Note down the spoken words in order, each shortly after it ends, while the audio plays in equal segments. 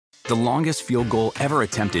The longest field goal ever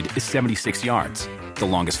attempted is 76 yards. The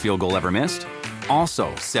longest field goal ever missed?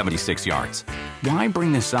 Also 76 yards. Why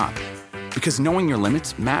bring this up? Because knowing your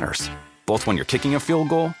limits matters, both when you're kicking a field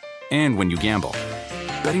goal and when you gamble.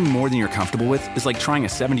 Betting more than you're comfortable with is like trying a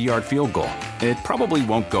 70-yard field goal. It probably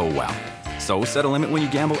won't go well. So set a limit when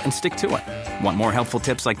you gamble and stick to it. Want more helpful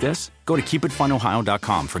tips like this? Go to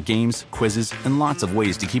keepitfunohio.com for games, quizzes, and lots of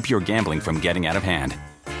ways to keep your gambling from getting out of hand.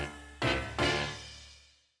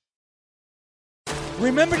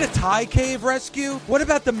 Remember the Thai cave rescue? What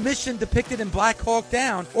about the mission depicted in Black Hawk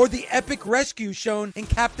Down or the epic rescue shown in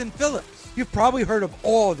Captain Phillips? You've probably heard of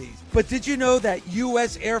all these, but did you know that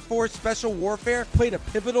U.S. Air Force Special Warfare played a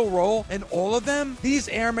pivotal role in all of them? These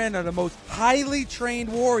airmen are the most highly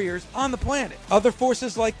trained warriors on the planet. Other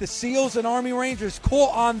forces like the SEALs and Army Rangers call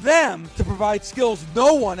on them to provide skills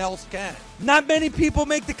no one else can. Not many people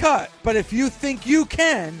make the cut, but if you think you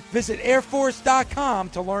can, visit airforce.com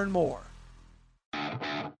to learn more.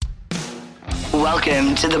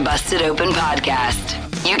 Welcome to the Busted Open Podcast.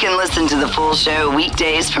 You can listen to the full show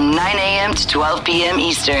weekdays from 9 a.m. to 12 p.m.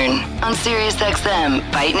 Eastern on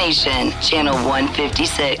SiriusXM Fight Nation, Channel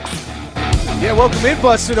 156. Yeah, welcome in,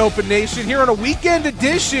 Busted Open Nation, here on a weekend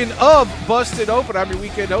edition of Busted Open. I'm your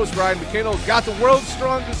weekend host, Ryan McKinnell. Got the world's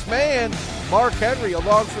strongest man, Mark Henry,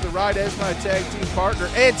 along for the ride as my tag team partner.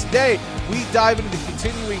 And today, we dive into the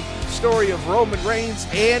continuing story of Roman Reigns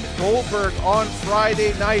and Goldberg on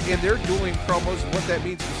Friday night and their dueling promos and what that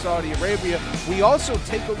means for Saudi Arabia. We also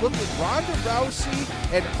take a look at Ronda Rousey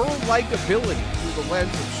and her likability through the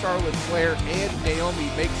lens of Charlotte Flair and Naomi.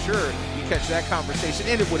 Make sure you catch that conversation,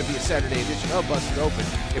 and it wouldn't be a Saturday edition of Busted Open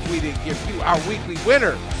if we didn't give you our weekly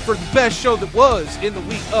winner for the best show that was in the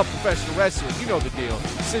week of professional wrestling. You know the deal.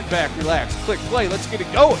 Sit back, relax, click play. Let's get it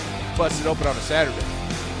going. Busted Open on a Saturday.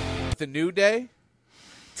 The New Day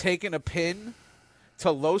taking a pin to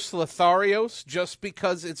Los Lotharios just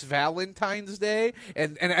because it's Valentine's Day.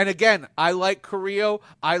 And again, I like Carrillo.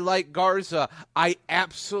 I like Garza. I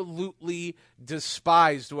absolutely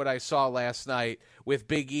despised what I saw last night with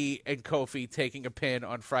Big E and Kofi taking a pin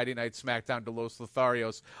on Friday Night SmackDown to Los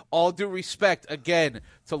Lotharios. All due respect, again,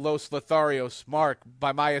 to Los Lotharios. Mark,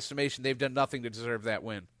 by my estimation, they've done nothing to deserve that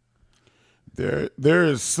win. There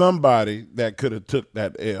is somebody that could have took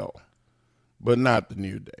that L, but not the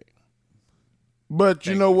New Day. But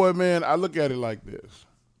you know what, man? I look at it like this.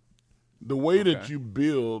 The way that you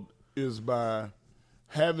build is by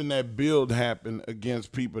having that build happen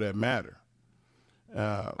against people that matter.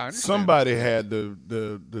 Somebody had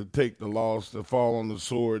to take the loss, to fall on the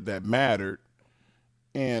sword that mattered,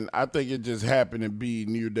 and I think it just happened to be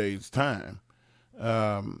New Day's time.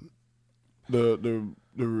 The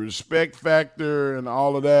respect factor and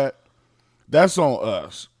all of that, that's on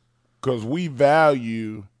us because we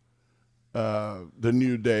value the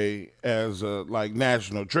New Day as like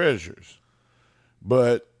national treasures,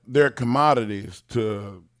 but they're commodities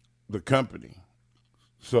to the company.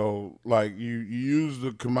 So like you use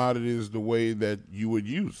the commodities the way that you would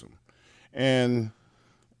use them, and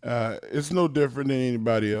it's no different than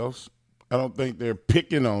anybody else. I don't think they're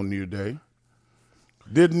picking on New Day.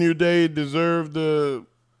 Did New Day deserve to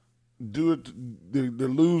do it, to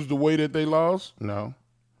lose the way that they lost? No.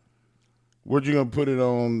 What you gonna put it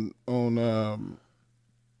on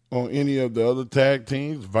any of the other tag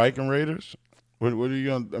teams, Viking Raiders? What are you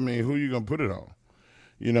gonna? I mean, who are you gonna put it on?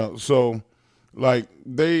 You know, so like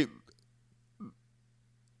they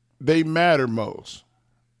matter most.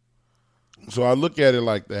 So I look at it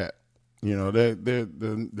like that. You know,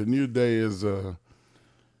 the New Day is a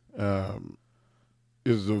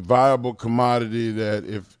viable commodity that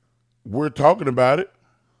if we're talking about it.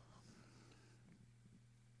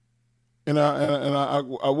 And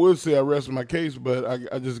I would say I rested my case, but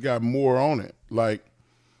I just got more on it. Like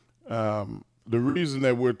the reason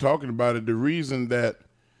that we're talking about it, the reason that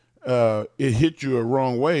it hit you a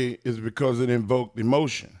wrong way is because it invoked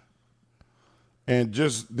emotion. And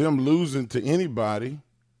just them losing to anybody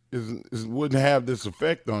wouldn't have this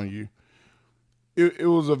effect on you. It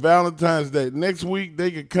was a Valentine's Day. Next week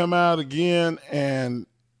they could come out again and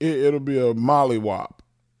it'll be a mollywop.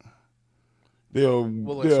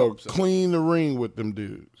 They'll clean the ring with them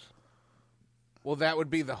dudes. Well, that would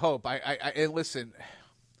be the hope. And listen,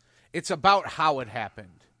 it's about how it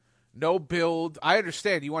happened. No build. I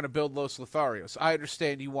understand you want to build Los Lotharios. I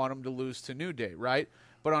understand you want them to lose to New Day, right?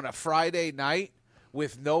 But on a Friday night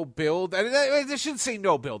with no build, and they shouldn't say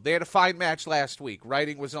no build. They had a fine match last week.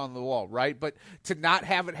 Writing was on the wall, right? But to not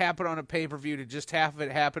have it happen on a pay-per-view, to just have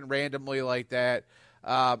it happen randomly like that,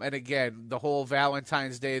 and again, the whole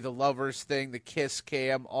Valentine's Day, the lovers thing, the kiss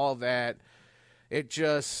cam, all that, it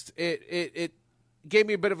gave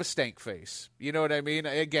me a bit of a stank face. You know what I mean?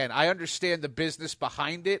 Again, I understand the business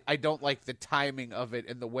behind it. I don't like the timing of it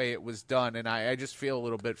and the way it was done, and I just feel a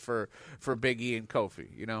little bit for Big E and Kofi,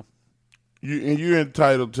 you know? You're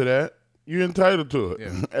entitled to that. You're entitled to it.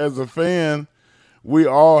 Yeah. As a fan, we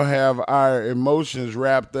all have our emotions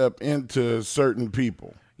wrapped up into certain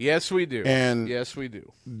people. Yes, we do. And yes, we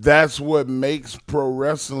do. That's what makes pro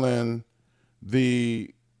wrestling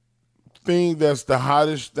the thing that's the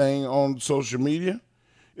hottest thing on social media.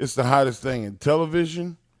 It's the hottest thing in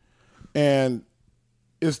television, and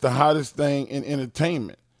it's the hottest thing in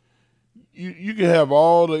entertainment. You can have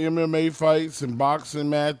all the MMA fights and boxing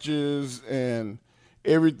matches and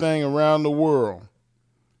everything around the world.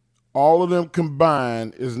 All of them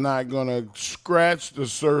combined is not going to scratch the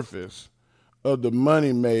surface of the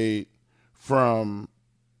money made from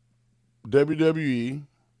WWE,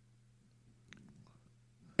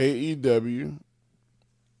 AEW,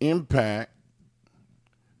 Impact,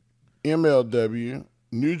 MLW,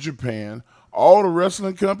 New Japan, all the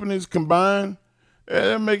wrestling companies combined.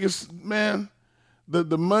 That make it, man,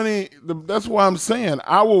 the money. That's why I'm saying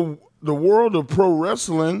the world of pro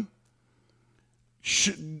wrestling.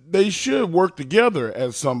 They should work together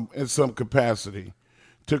in some capacity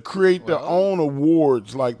to create their own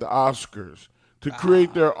awards like the Oscars, to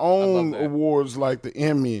create their own awards like the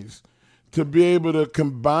Emmys, to be able to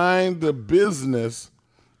combine the business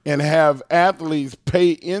and have athletes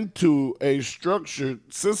pay into a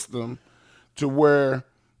structured system to where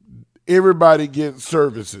everybody gets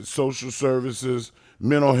services, social services,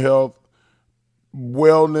 mental health,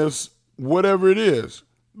 wellness, whatever it is.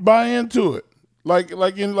 Buy into it. Like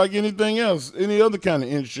anything else, any other kind of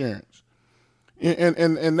insurance.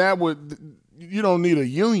 And that would, you don't need a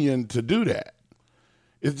union to do that.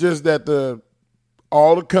 It's just that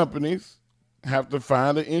all the companies have to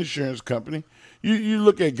find an insurance company. You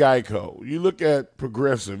look at Geico, you look at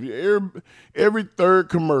Progressive, every third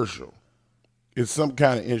commercial is some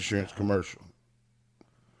kind of insurance commercial.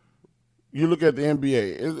 You look at the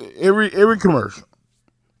NBA, every commercial,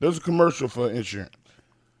 there's a commercial for insurance.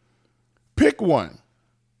 Pick one.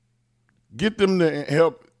 Get them to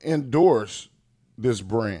help endorse this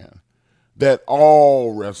brand that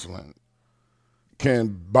all wrestling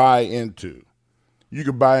can buy into. You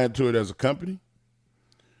can buy into it as a company.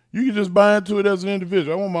 You can just buy into it as an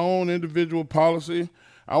individual. I want my own individual policy.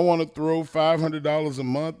 I want to throw $500 a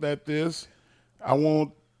month at this. I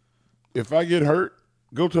want, if I get hurt,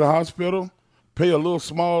 go to the hospital, pay a little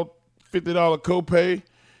small $50 copay,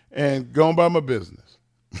 and go on by my business.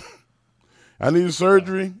 I need a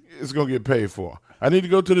surgery, it's going to get paid for. I need to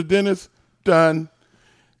go to the dentist, done.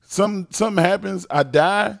 Something happens, I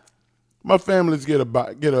die, my families get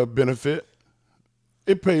a benefit.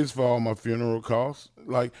 It pays for all my funeral costs.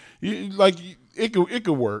 It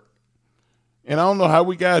could work. And I don't know how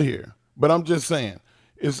we got here, but I'm just saying,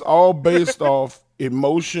 it's all based off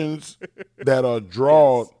emotions that are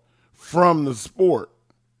drawn from the sport.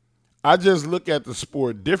 I just look at the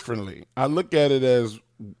sport differently. I look at it as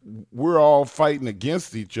we're all fighting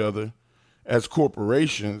against each other as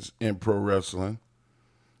corporations in pro wrestling,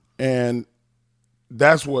 and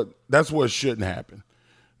that's what shouldn't happen.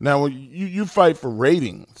 Now, you fight for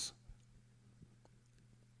ratings,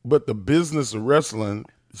 but the business of wrestling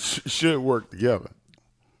should work together.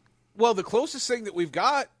 Well, the closest thing that we've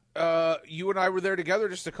got, you and I were there together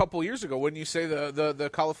just a couple years ago. Wouldn't you say the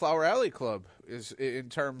Cauliflower Alley Club is, in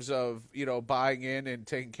terms of, you know, buying in and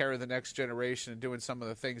taking care of the next generation and doing some of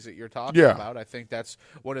the things that you're talking about? I think that's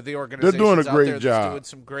one of the organizations They're doing a great out there job. that's doing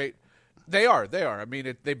some great. They are. I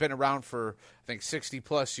mean, they've been around for, I think,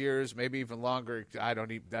 60-plus years, maybe even longer.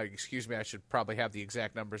 Excuse me, I should probably have the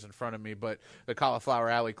exact numbers in front of me. But the Cauliflower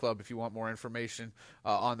Alley Club, if you want more information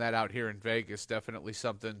on that out here in Vegas, definitely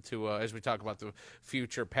something to, as we talk about the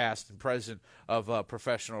future, past, and present of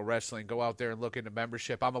professional wrestling, go out there and look into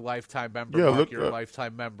membership. I'm a lifetime member. Yeah, Mark, you're a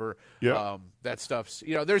lifetime member. Yeah. That stuff's,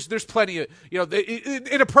 you know, there's plenty of, you know,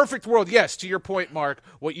 in a perfect world, yes, to your point, Mark,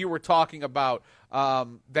 what you were talking about,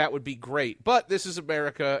 that would be great. But this is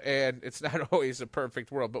America, and it's not always a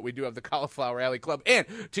perfect world, but we do have the Cauliflower Alley Club. And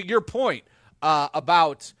to your point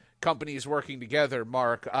about companies working together,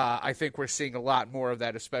 Mark, I think we're seeing a lot more of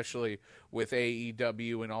that, especially with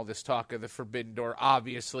AEW and all this talk of the Forbidden Door.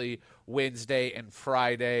 Obviously, Wednesday and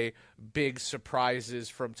Friday, big surprises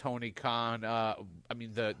from Tony Khan. I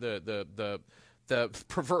mean, the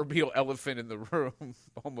proverbial elephant in the room,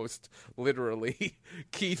 almost literally,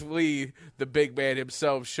 Keith Lee, the big man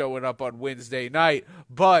himself, showing up on Wednesday night,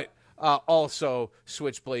 but also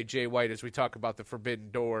Switchblade Jay White, as we talk about the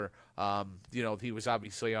Forbidden Door. You know, he was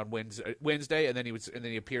obviously on Wednesday, and then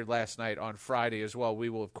he appeared last night on Friday as well. We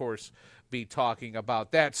will, of course, be talking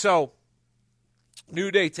about that. So, New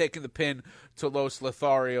Day taking the pin to Los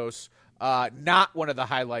Lotharios. Not one of the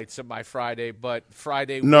highlights of my Friday, but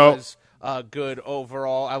Friday was good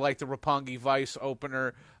overall. I like the Roppongi Vice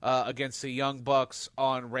opener against the Young Bucks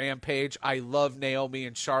on Rampage. I love Naomi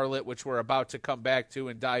and Charlotte, which we're about to come back to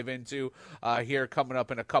and dive into here coming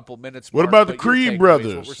up in a couple minutes. What about the Creed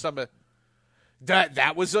brothers? What were some of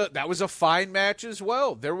that was a fine match as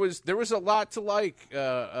well. There was a lot to like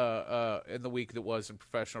in the week that was in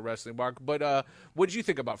professional wrestling, Mark. But what did you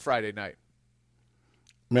think about Friday night?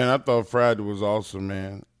 Man, I thought Friday was awesome,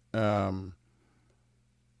 man.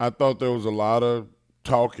 I thought there was a lot of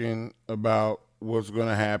talking about what's going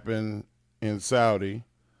to happen in Saudi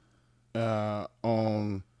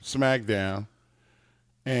on SmackDown,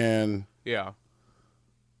 and yeah,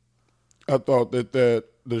 I thought that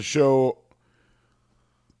the show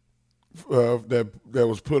that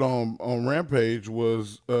was put on Rampage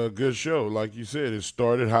was a good show. Like you said, it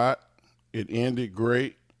started hot, it ended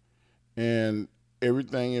great, and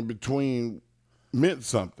everything in between meant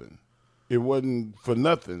something. It wasn't for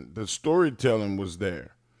nothing. The storytelling was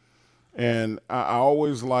there. And I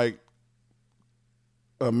always like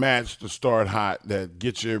a match to start hot that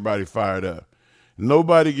gets everybody fired up.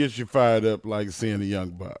 Nobody gets you fired up like seeing the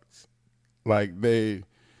Young Bucks. Like they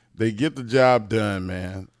get the job done,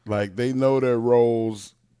 man. Like they know their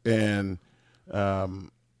roles, and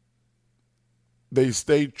they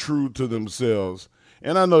stay true to themselves.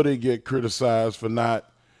 And I know they get criticized for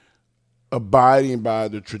not abiding by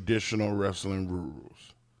the traditional wrestling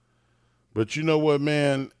rules. But you know what,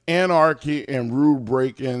 man? Anarchy and rule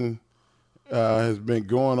breaking has been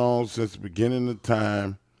going on since the beginning of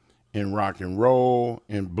time in rock and roll,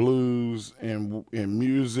 in blues, and in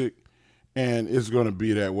music. And it's going to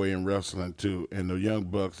be that way in wrestling too. And the Young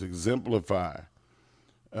Bucks exemplify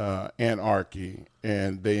anarchy,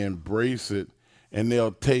 and they embrace it. And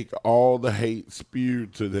they'll take all the hate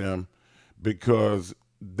spewed to them because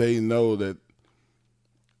they know that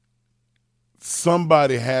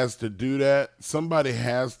somebody has to do that. Somebody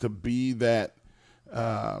has to be that.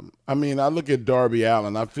 I look at Darby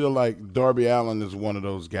Allin. I feel like Darby Allin is one of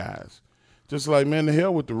those guys. Just like, man, the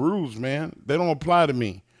hell with the rules, man. They don't apply to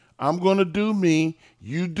me. I'm going to do me.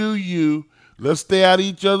 You do you. Let's stay out of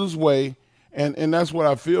each other's way. And that's what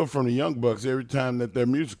I feel from the Young Bucks every time that their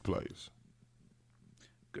music plays.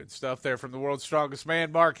 Good stuff there from the world's strongest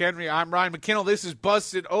man, Mark Henry. I'm Ryan McKinnell. This is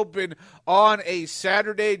Busted Open on a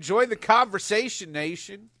Saturday. Join the conversation,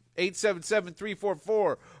 nation.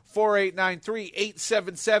 877-344-4893.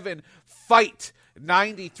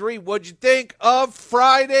 877-FIGHT-93. What'd you think of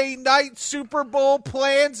Friday night Super Bowl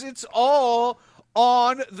plans? It's all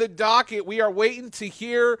on the docket. We are waiting to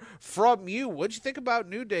hear from you. What'd you think about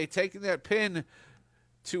New Day taking that pin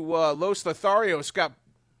to Los Lotharios? Got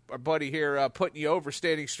our buddy here putting you over,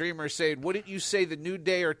 standing streamer, saying, wouldn't you say the New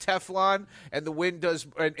Day are Teflon and the win does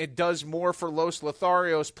more for Los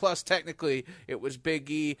Lotharios? Plus, technically, it was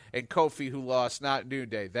Big E and Kofi who lost, not New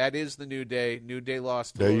Day. That is the New Day. New Day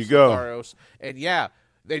lost to Los Lotharios. And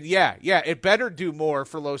it better do more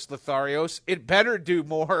for Los Lotharios. It better do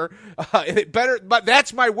more. But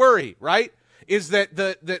that's my worry, right? Is that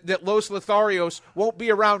that Los Lotharios won't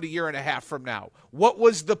be around a year and a half from now. What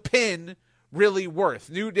was the pin really worth?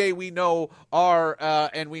 New Day, we know, are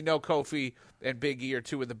and we know Kofi and Big E are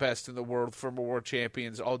two of the best in the world, former world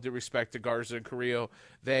champions. All due respect to Garza and Carrillo,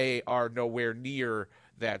 they are nowhere near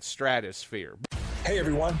that stratosphere. Hey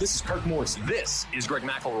everyone, this is Kirk Morrison. This is Greg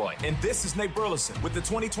McElroy. And this is Nate Burleson. With the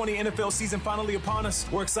 2020 NFL season finally upon us,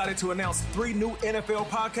 we're excited to announce 3 new NFL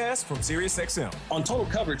podcasts from SiriusXM. On Total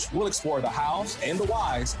Coverage, we'll explore the hows and the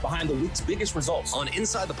whys behind the week's biggest results. On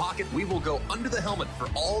Inside the Pocket, we will go under the helmet for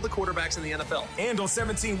all the quarterbacks in the NFL. And on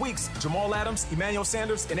 17 Weeks, Jamal Adams, Emmanuel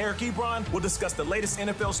Sanders, and Eric Ebron will discuss the latest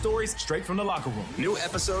NFL stories straight from the locker room. New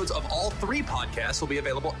episodes of all 3 podcasts will be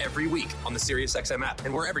available every week on the SiriusXM app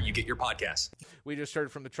and wherever you get your podcasts. We just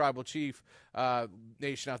heard from the Tribal Chief.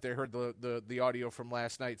 Nation out there heard the audio from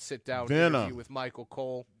last night's sit-down interview with Michael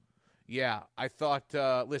Cole. Yeah, I thought,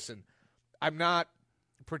 listen, I'm not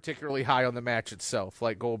particularly high on the match itself,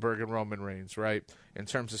 like Goldberg and Roman Reigns, right? In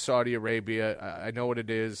terms of Saudi Arabia, I know what it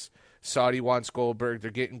is. Saudi wants Goldberg.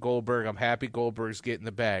 They're getting Goldberg. I'm happy Goldberg's getting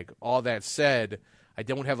the bag. All that said, I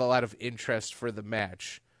don't have a lot of interest for the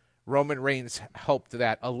match. Roman Reigns helped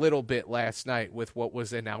that a little bit last night with what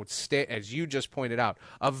was an outstanding, as you just pointed out,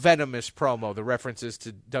 a venomous promo, the references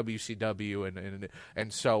to WCW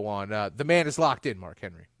and so on. The man is locked in, Mark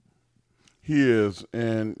Henry. He is.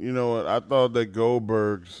 And you know what? I thought that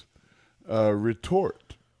Goldberg's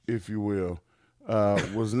retort, if you will,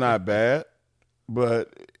 was not bad.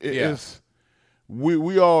 But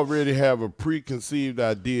we already have a preconceived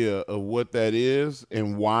idea of what that is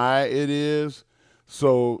and why it is.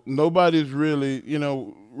 So nobody's really,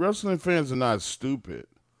 wrestling fans are not stupid.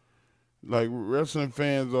 Like, wrestling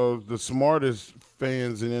fans are the smartest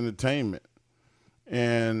fans in entertainment.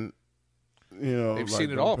 And, they've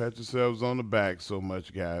seen it all. Pat yourselves on the back so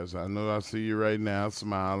much, guys. I know I see you right now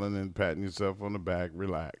smiling and patting yourself on the back.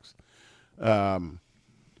 Relax. I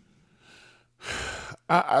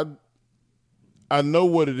know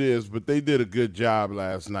what it is, but they did a good job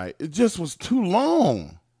last night. It just was too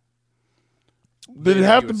long. Did it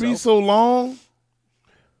have to be so long?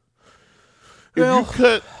 If you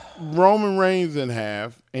cut Roman Reigns in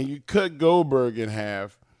half and you cut Goldberg in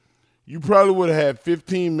half, you probably would have had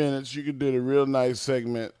 15 minutes. You could do a real nice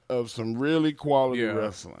segment of some really quality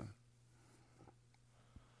wrestling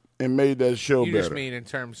and made that show better. You just mean in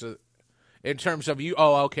terms of you?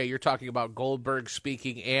 Oh, okay. You're talking about Goldberg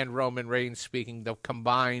speaking and Roman Reigns speaking. The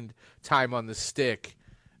combined time on the stick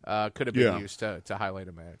could have been used to highlight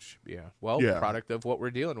a match. Yeah. Well, product of what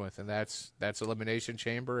we're dealing with, and that's Elimination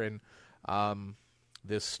Chamber and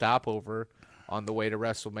this stopover on the way to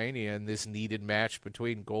WrestleMania and this needed match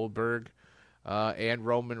between Goldberg and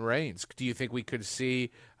Roman Reigns. Do you think we could see?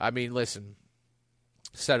 I mean, listen,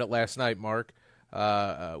 said it last night, Mark.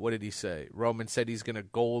 What did he say? Roman said he's going to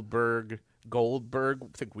Goldberg. I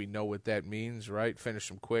think we know what that means, right? Finish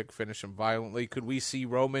him quick, finish him violently. Could we see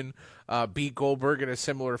Roman beat Goldberg in a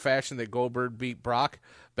similar fashion that Goldberg beat Brock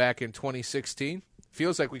back in 2016?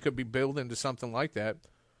 Feels like we could be building to something like that.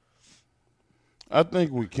 I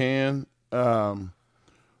think we can. But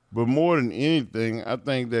more than anything, I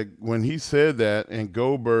think that when he said that and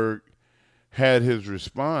Goldberg had his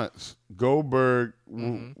response, Goldberg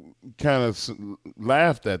kind of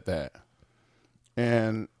laughed at that.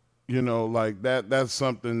 And, like that's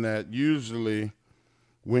something that usually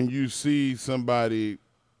when you see somebody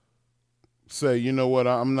say, you know what,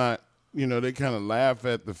 I'm not, they kind of laugh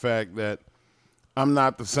at the fact that I'm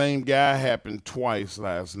not the same guy happened twice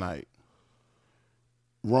last night.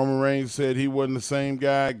 Roman Reigns said he wasn't the same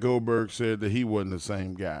guy. Goldberg said that he wasn't the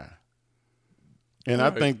same guy. And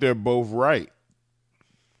I think they're both right.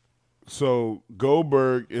 So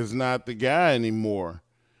Goldberg is not the guy anymore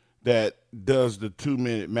that does the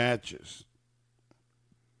 2-minute matches.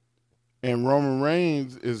 And Roman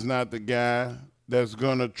Reigns is not the guy that's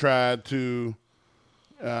going to try to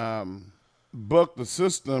buck the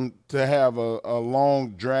system to have a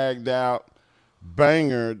long, dragged-out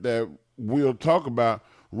banger that we'll talk about.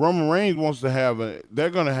 Roman Reigns wants to have they're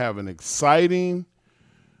going to have an exciting,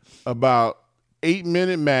 about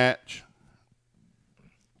 8-minute match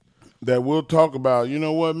that we'll talk about. You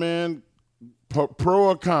know what, man? Pro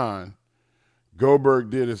or con, Goldberg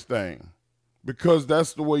did his thing. Because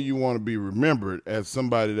that's the way you want to be remembered, as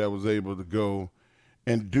somebody that was able to go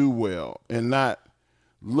and do well and not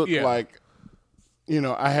look like,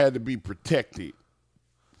 I had to be protected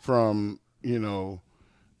from,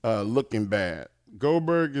 looking bad.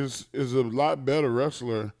 Goldberg is a lot better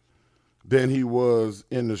wrestler than he was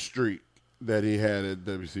in the streak that he had at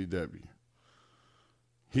WCW.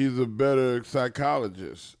 He's a better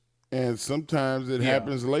psychologist, and sometimes it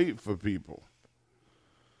happens late for people.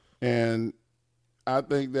 And I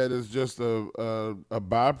think that is just a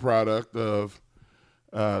byproduct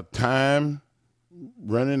of time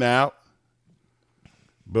running out.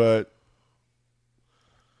 But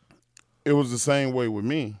it was the same way with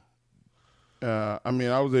me. I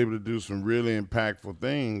was able to do some really impactful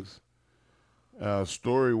things,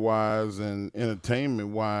 story-wise and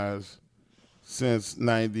entertainment-wise, since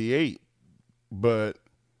 '98. But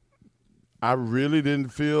I really didn't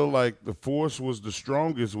feel like the force was the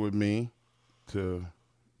strongest with me, to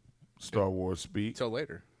Star Wars speak. Till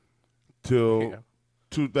later. Till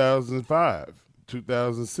 2005,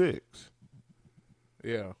 2006.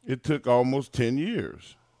 Yeah. It took almost 10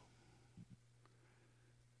 years.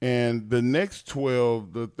 And the next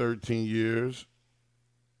 12 to 13 years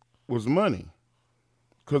was money,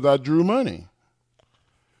 because I drew money.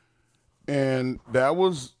 And that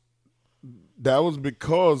was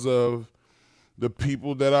because of the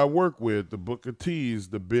people that I work with, the Booker T's,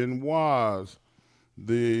 the Benoits,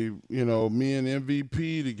 me and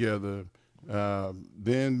MVP together,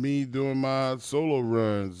 then me doing my solo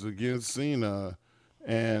runs against Cena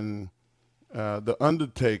and The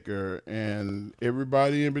Undertaker and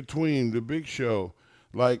everybody in between, the Big Show.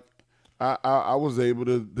 Like, I was able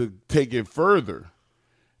to take it further.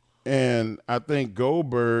 And I think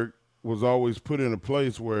Goldberg was always put in a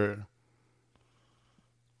place where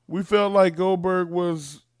we felt like Goldberg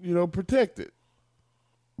was, protected.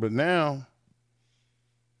 But now,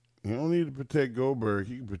 you don't need to protect Goldberg.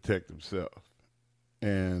 He can protect himself.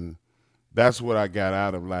 And that's what I got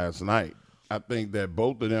out of last night. I think that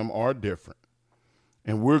both of them are different.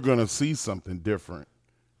 And we're going to see something different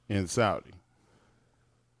in Saudi.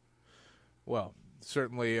 Well,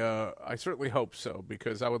 certainly, I certainly hope so,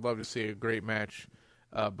 because I would love to see a great match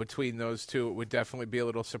between those two. It would definitely be a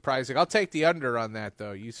little surprising. I'll take the under on that,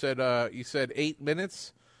 though. You said 8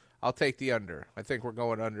 minutes. I'll take the under. I think we're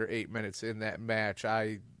going under 8 minutes in that match.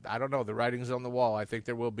 I don't know. The writing's on the wall. I think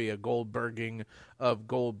there will be a Goldberging of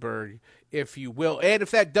Goldberg, if you will. And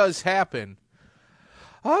if that does happen,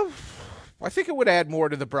 I think it would add more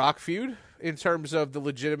to the Brock feud in terms of the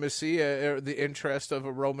legitimacy, the interest of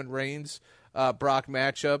a Roman Reigns Brock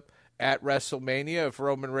matchup at WrestleMania. If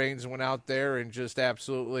Roman Reigns went out there and just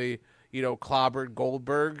absolutely, clobbered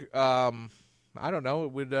Goldberg, I don't know.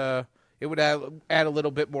 It would add a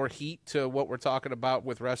little bit more heat to what we're talking about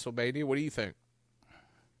with WrestleMania. What do you think?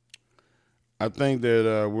 I think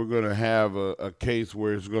that we're going to have a case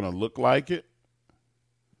where it's going to look like it.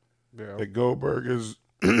 Yeah. That Goldberg is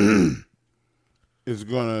going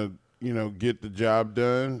to, get the job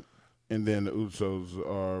done, and then the Usos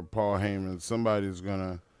or Paul Heyman, somebody's going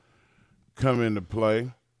to come into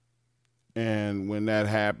play. And when that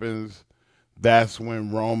happens, that's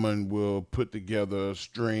when Roman will put together a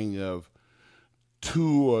string of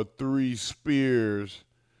 2 or 3 spears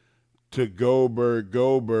to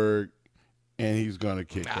Goldberg, and he's going to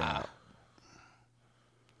kick out.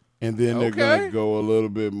 And then they're going to go a little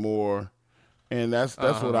bit more. And that's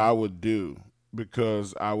what I would do,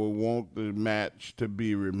 because I would want the match to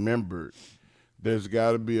be remembered. There's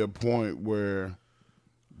got to be a point where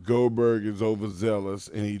Goldberg is overzealous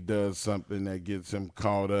and he does something that gets him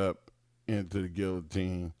caught up into the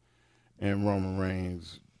guillotine, and Roman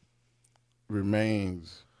Reigns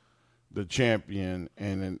remains the champion,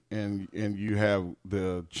 and you have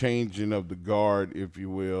the changing of the guard, if you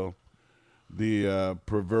will, the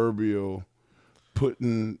proverbial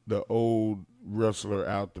putting the old wrestler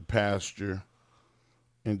out to pasture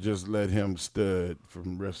and just let him stud for the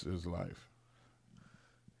rest of his life.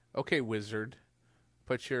 Okay, Wizard,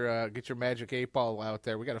 get your magic 8 ball out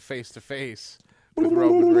there. We got a face-to-face with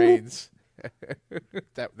Roman Reigns.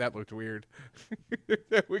 That looked weird.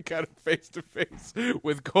 We got a face-to-face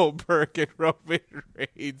with Goldberg and Roman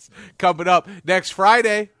Reigns coming up next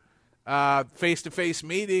Friday. Face-to-face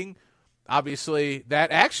meeting. Obviously,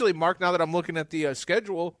 that actually, Mark, now that I'm looking at the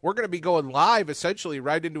schedule, we're going to be going live essentially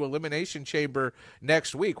right into Elimination Chamber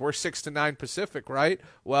next week. We're 6 to 9 Pacific, right?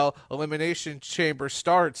 Well, Elimination Chamber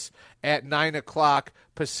starts at 9 o'clock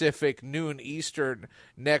Pacific, noon Eastern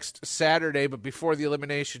next Saturday. But before the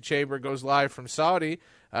Elimination Chamber goes live from Saudi,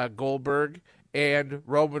 Goldberg and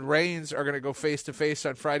Roman Reigns are going to go face-to-face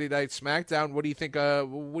on Friday Night SmackDown. What do you think?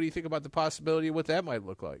 What do you think about the possibility of what that might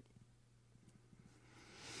look like?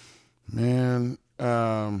 Man,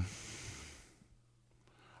 I'm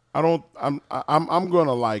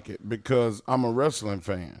gonna like it because I'm a wrestling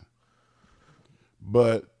fan.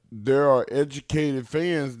 But there are educated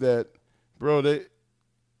fans that, bro,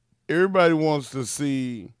 everybody wants to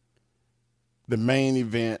see the main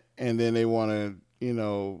event, and then they want to,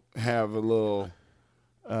 have a little,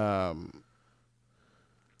 they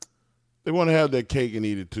want to have their cake and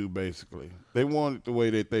eat it too. Basically, they want it the way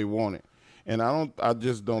that they want it. And I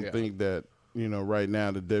just don't think that, right now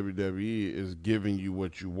the WWE is giving you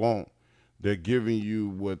what you want. They're giving you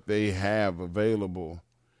what they have available.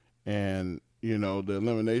 And, the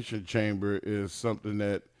Elimination Chamber is something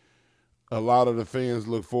that a lot of the fans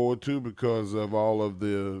look forward to because of all of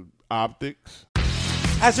the optics.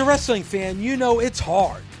 As a wrestling fan, it's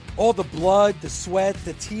hard. All the blood, the sweat,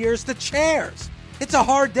 the tears, the chairs. It's a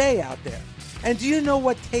hard day out there. And do you know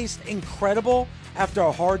what tastes incredible after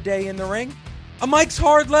a hard day in the ring? A Mike's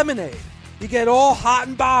Hard Lemonade. You get all hot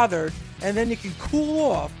and bothered, and then you can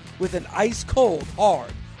cool off with an ice-cold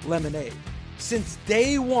hard lemonade. Since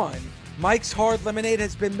day one, Mike's Hard Lemonade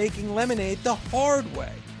has been making lemonade the hard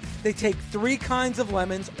way. They take 3 kinds of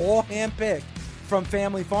lemons, all hand-picked from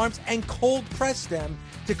family farms, and cold press them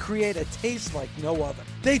to create a taste like no other.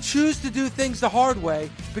 They choose to do things the hard way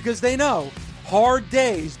because they know hard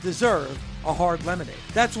days deserve a hard lemonade.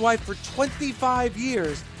 That's why for 25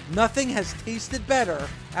 years, nothing has tasted better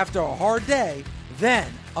after a hard day than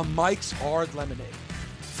a Mike's Hard Lemonade.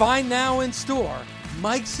 Find now in store.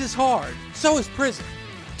 Mike's is hard, so is prison.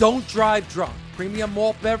 Don't drive drunk. Premium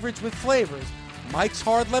malt beverage with flavors. Mike's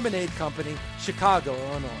Hard Lemonade Company, Chicago,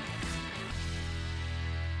 Illinois.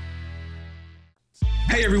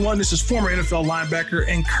 Hey everyone, this is former NFL linebacker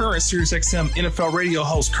and current SiriusXM NFL radio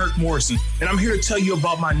host Kirk Morrison, and I'm here to tell you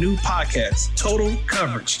about my new podcast, Total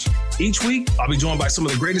Coverage. Each week, I'll be joined by some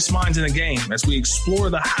of the greatest minds in the game as we explore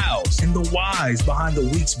the hows and the whys behind the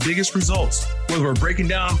week's biggest results. Whether we're breaking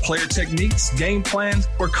down player techniques, game plans,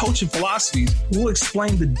 or coaching philosophies, we'll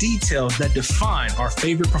explain the details that define our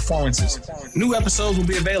favorite performances. New episodes will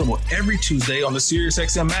be available every Tuesday on the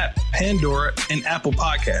SiriusXM app, Pandora, and Apple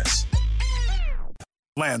Podcasts.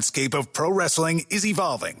 Landscape of pro wrestling is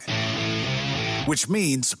evolving, which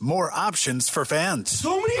means more options for fans.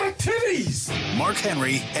 So many activities! Mark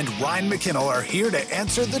Henry and Ryan McKinnell are here to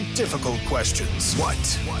answer the difficult questions.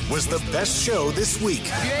 What was the best show this week?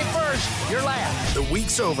 If you ain't first, you're last. The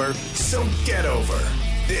week's over, so get over.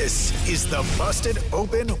 This is the Busted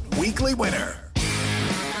Open Weekly Winner.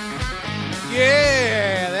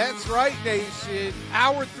 Yeah, that's right, Nation.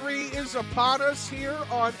 Hour 3 is upon us here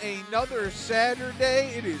on another Saturday.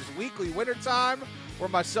 It is weekly winter time where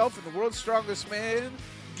myself and the world's strongest man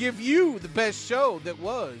give you the best show that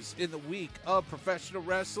was in the week of professional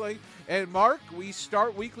wrestling. And Mark, we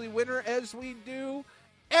start weekly winner as we do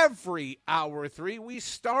every Hour 3. We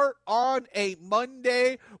start on a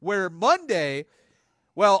Monday where Monday...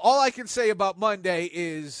 Well, all I can say about Monday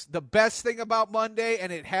is the best thing about Monday,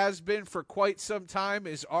 and it has been for quite some time,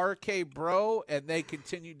 is RK Bro, and they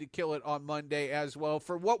continued to kill it on Monday as well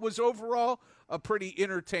for what was overall a pretty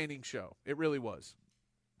entertaining show. It really was.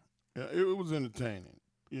 Yeah, it was entertaining.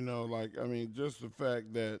 Just the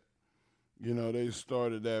fact that, they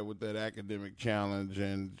started that with that academic challenge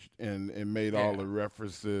and made all the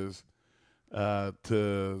references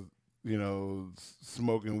to,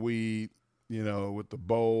 smoking weed, with the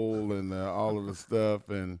bowl and all of the stuff,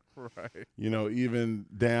 and right. Even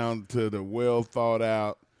down to the well thought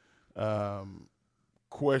out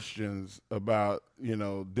questions about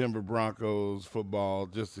Denver Broncos football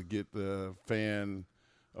just to get the fan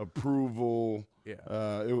approval.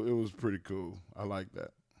 Yeah, it was pretty cool. I like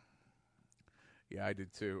that. Yeah, I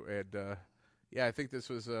did too, and I think this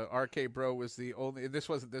was RK Bro was the only. This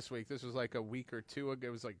wasn't this week. This was like a week or two ago.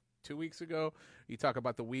 It was like 2 weeks ago. You talk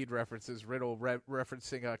about the weed references, Riddle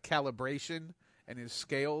referencing calibration and his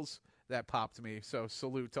scales. That popped me. So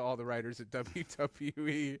salute to all the writers at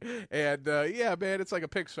WWE. And man, it's like a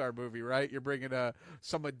Pixar movie, right? You're bringing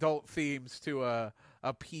some adult themes to a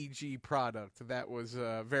PG product. That was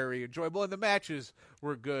very enjoyable, and the matches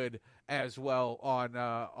were good as well on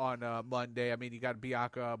Monday. I mean, you got a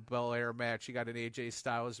Bianca Belair match, you got an AJ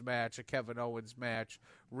Styles match, a Kevin Owens match,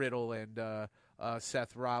 Riddle and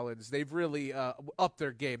Seth Rollins. They've really upped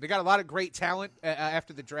their game. They got a lot of great talent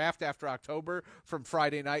after the draft, after October, from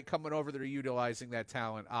Friday night coming over. They're utilizing that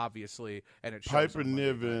talent, obviously, and it shows. Piper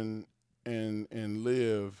Niven and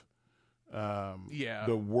Liv,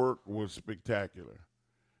 the work was spectacular.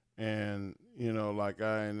 And, I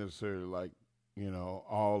ain't necessarily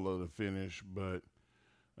all of the finish, but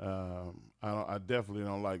I definitely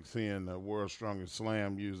don't like seeing the World's Strongest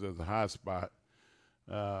Slam used as a high spot.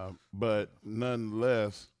 But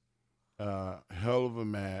nonetheless, hell of a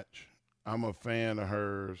match. I'm a fan of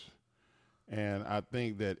hers, and I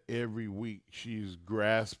think that every week she's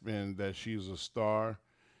grasping that she's a star,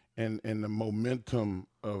 and the momentum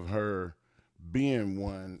of her being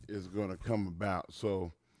one is going to come about.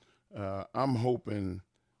 So I'm hoping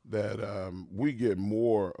that we get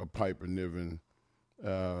more of Piper Niven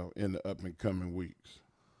in the up-and-coming weeks.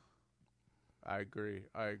 I agree.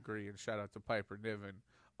 And shout out to Piper Niven.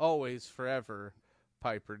 Always, forever,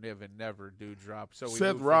 Piper Niven, never do drop. So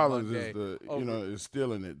Seth Rollins is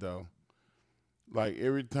still in it, though. Like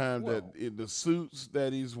every time the suits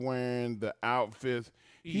that he's wearing, the outfits,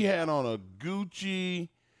 he had on a Gucci,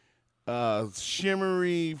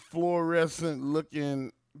 shimmery,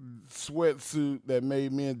 fluorescent-looking sweatsuit that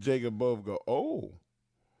made me and Jacob both go, oh,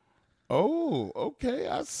 okay,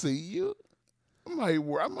 I see you. I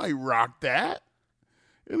might rock that.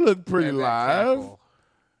 It looked pretty live.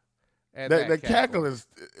 That cackle is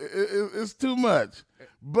it's too much,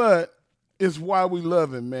 but it's why we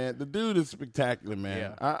love him, man. The dude is spectacular,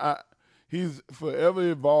 man. Yeah. He's forever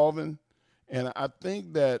evolving, and I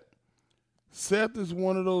think that Seth is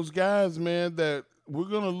one of those guys, man, that we're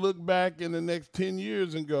gonna look back in the next 10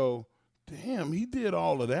 years and go, damn, he did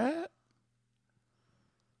all of that.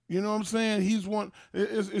 You know what I'm saying? He's one.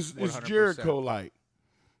 It's Jericho-like.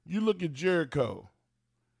 You look at Jericho.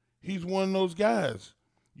 He's one of those guys.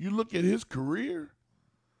 You look at his career.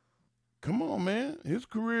 Come on, man. His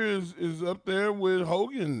career is up there with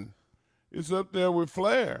Hogan. It's up there with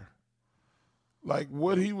Flair. Like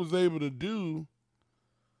what he was able to do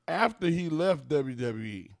after he left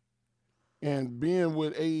WWE and being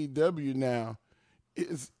with AEW now,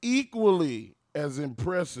 is equally as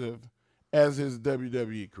impressive as his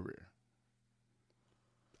WWE career.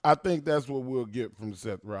 I think that's what we'll get from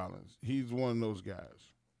Seth Rollins. He's one of those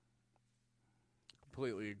guys.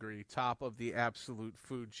 Completely agree. Top of the absolute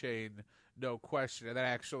food chain, no question. And that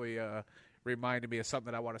actually reminded me of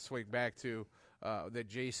something I want to swing back to that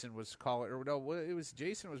Jason was calling. Or no, it was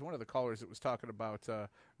Jason was one of the callers that was talking about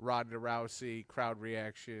Ronda Rousey crowd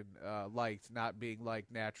reaction, not being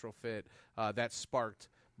natural fit. That sparked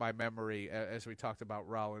my memory as we talked about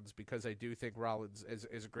Rollins, because I do think Rollins,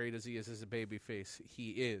 as great as he is as a babyface,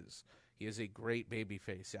 he is a great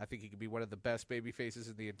babyface. I think he could be one of the best babyfaces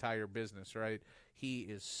in the entire business, right? He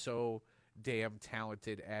is so damn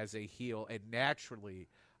talented as a heel, and naturally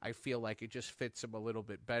I feel like it just fits him a little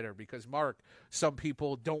bit better because, Mark, some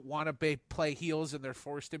people don't want to play heels and they're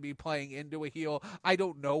forced to be playing into a heel. I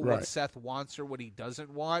don't know what Seth wants or what he doesn't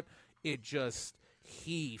want. It just,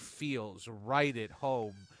 he feels right at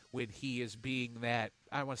home when he is being that,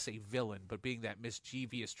 I don't want to say villain, but being that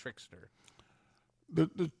mischievous trickster.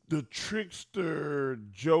 The trickster,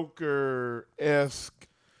 Joker-esque.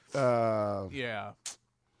 Yeah.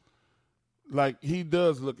 Like, he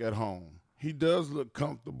does look at home. He does look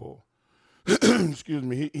comfortable. Excuse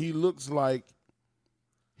me. He looks like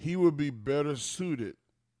he would be better suited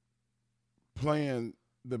playing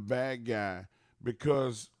the bad guy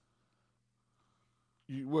because,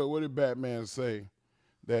 what did Batman say?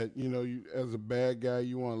 That, you as a bad guy,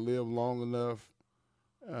 you want to live long enough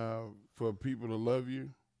for people to love you.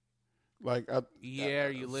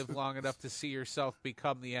 You live long enough to see yourself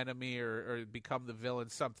become the enemy or become the villain,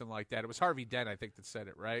 something like that. It was Harvey Dent, I think, that said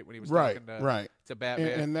it, right? When he was talking to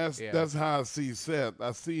Batman. And that's how I see Seth.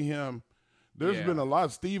 I see him. There's been a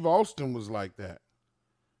lot. Steve Austin was like that.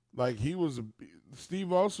 Like,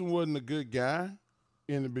 Steve Austin wasn't a good guy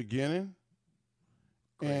in the beginning.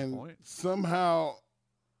 Great point. Somehow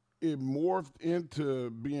it morphed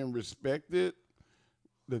into being respected,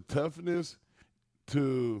 the toughness,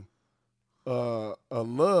 to a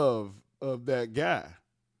love of that guy.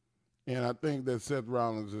 And I think that Seth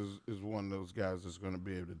Rollins is one of those guys that's going to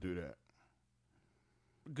be able to do that.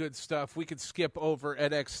 Good stuff. We could skip over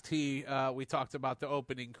NXT. We talked about the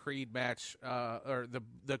opening Creed match, or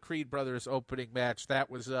the Creed brothers opening match. That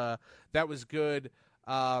was good.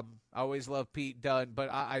 I always love Pete Dunne, but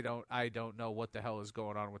I don't know what the hell is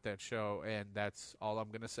going on with that show, and that's all I'm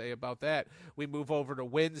going to say about that. We move over to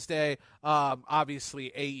Wednesday.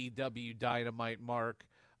 Obviously, AEW Dynamite, Mark.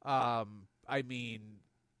 I mean,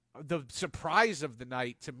 the surprise of the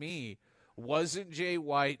night to me wasn't Jay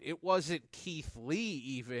White. It wasn't Keith Lee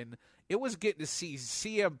even. It was getting to see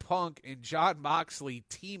CM Punk and Jon Moxley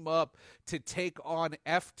team up to take on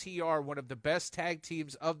FTR, one of the best tag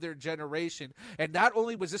teams of their generation. And not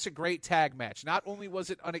only was this a great tag match, not only was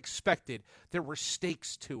it unexpected, there were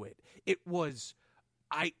stakes to it. It was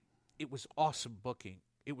awesome booking.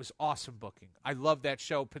 It was awesome booking. I love that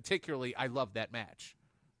show. Particularly, I love that match.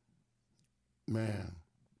 Man.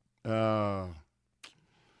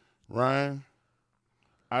 Ryan,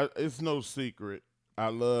 it's no secret. I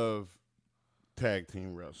love tag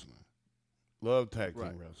team wrestling. Love tag team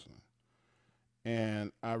wrestling.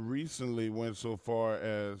 And I recently went so far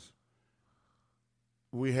as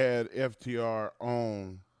we had FTR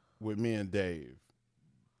on with me and Dave.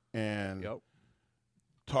 And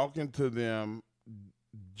talking to them,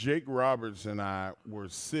 Jake Roberts and I were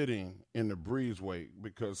sitting in the breezeway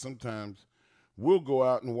because sometimes we'll go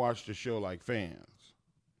out and watch the show like fans.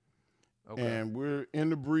 Okay. And we're in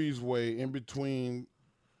the breezeway in between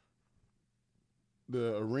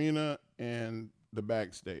the arena and the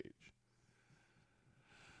backstage.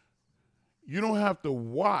 You don't have to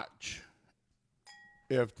watch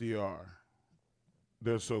FTR.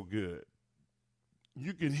 They're so good.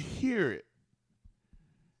 You can hear it.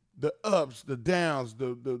 The ups, the downs,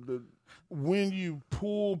 the when you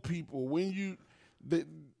pull people,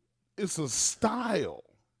 it's a style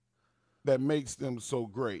that makes them so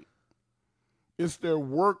great. It's their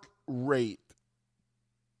work rate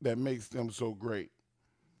that makes them so great.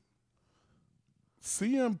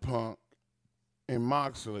 CM Punk and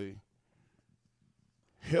Moxley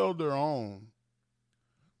held their own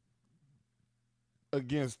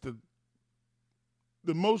against the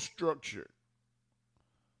most structured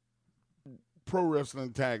pro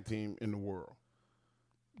wrestling tag team in the world.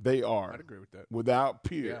 They are. I'd agree with that. Without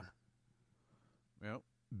peer. Yeah. Yep.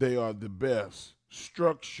 They are the best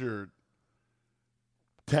structured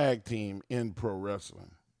tag team in pro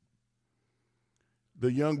wrestling.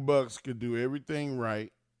 The Young Bucks could do everything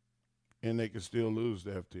right, and they could still lose to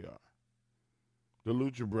FTR. The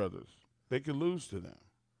Lucha Brothers, they could lose to them.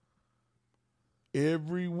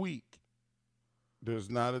 Every week, there's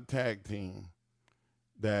not a tag team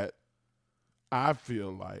that I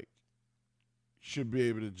feel like should be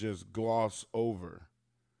able to just gloss over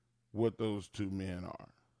what those two men are.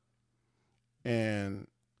 And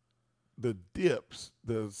the dips,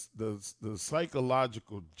 the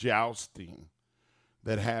psychological jousting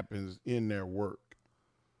that happens in their work.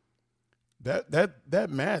 That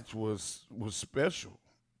match was special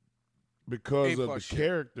because of the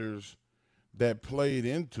characters that played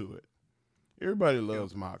into it. Everybody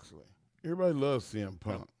loves Moxley. Everybody loves CM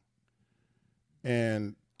Punk.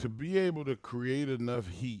 And to be able to create enough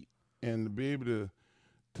heat and to be able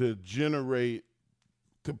to generate,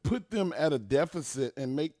 to put them at a deficit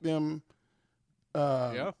and make them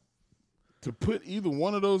to put either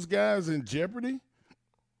one of those guys in jeopardy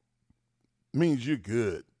means you're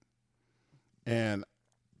good. And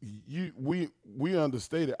we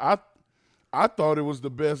understated. I thought it was the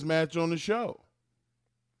best match on the show.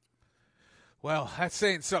 Well, that's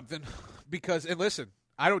saying something because, and listen,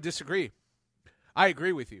 I don't disagree. I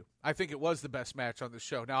agree with you. I think it was the best match on the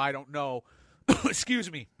show. Now, I don't know,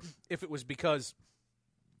 excuse me, if it was because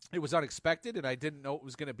it was unexpected and I didn't know it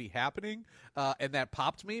was going to be happening, and that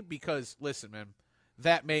popped me because, listen, man,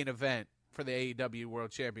 that main event for the AEW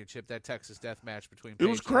World Championship, that Texas Death Match between Paige it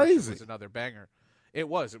was crazy. Was another banger. It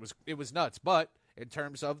was nuts. But in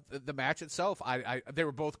terms of the match itself, I they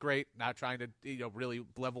were both great. Not trying to really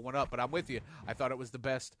level one up, but I'm with you. I thought it was the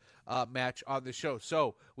best match on the show.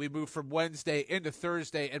 So we moved from Wednesday into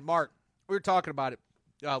Thursday, and Mark, we were talking about it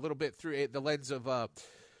a little bit through the lens of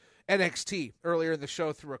NXT earlier in the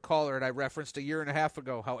show through a caller, and I referenced a year and a half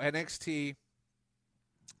ago how NXT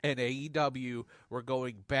and AEW were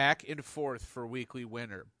going back and forth for weekly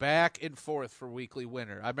winner. Back and forth for weekly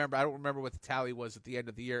winner. I don't remember what the tally was at the end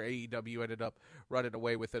of the year. AEW ended up running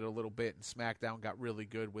away with it a little bit, and SmackDown got really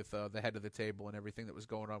good with the head of the table and everything that was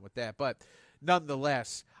going on with that. But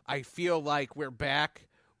nonetheless, I feel like we're back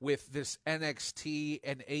with this NXT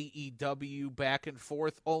and AEW back and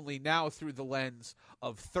forth, only now through the lens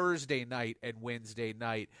of Thursday night and Wednesday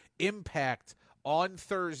night. Impact on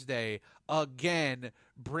Thursday, again,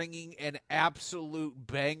 bringing an absolute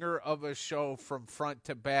banger of a show from front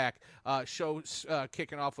to back.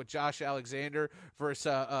 Kicking off with Josh Alexander versus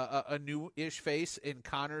a new-ish face in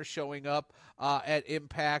Connor showing up at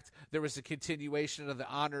Impact. There was a continuation of the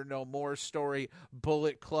Honor No More story.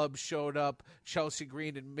 Bullet Club showed up. Chelsea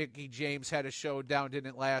Green and Mickie James had a showdown.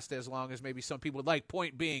 Didn't last as long as maybe some people would like.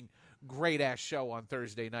 Point being, great-ass show on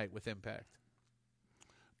Thursday night with Impact.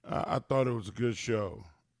 I thought it was a good show,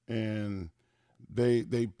 and they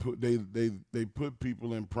put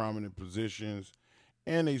people in prominent positions,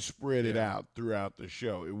 and they spread it out throughout the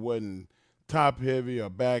show. It wasn't top heavy or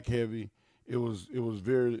back heavy. It was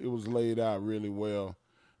laid out really well.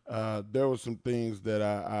 There were some things that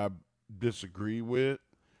I disagree with,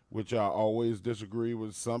 which I always disagree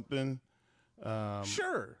with something.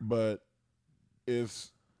 Sure, but it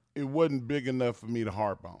wasn't big enough for me to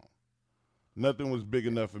harp on. Nothing was big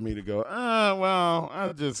enough for me to go, well,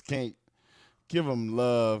 I just can't give them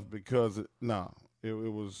love because, it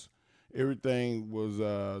was, everything was,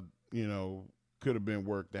 could have been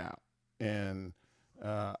worked out. And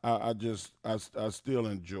I still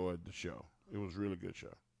enjoyed the show. It was a really good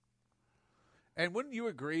show. And wouldn't you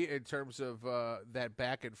agree in terms of that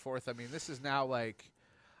back and forth? I mean, this is now like,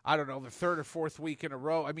 I don't know, the third or fourth week in a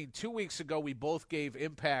row. I mean, 2 weeks ago, we both gave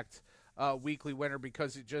Impact weekly winner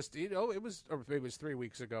because it just, it was, or maybe it was 3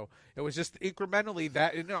 weeks ago. It was just incrementally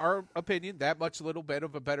that, in our opinion, that much little bit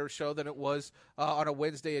of a better show than it was on a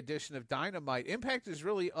Wednesday edition of Dynamite. Impact has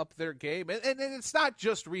really upped their game. And it's not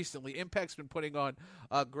just recently. Impact's been putting on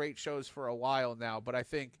great shows for a while now, but I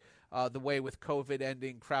think the way with COVID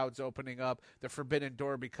ending, crowds opening up, the Forbidden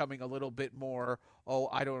Door becoming a little bit more,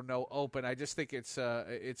 open. I just think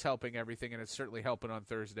it's helping everything, and it's certainly helping on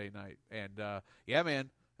Thursday night. And, yeah,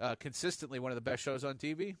 man. Consistently one of the best shows on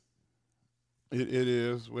TV. It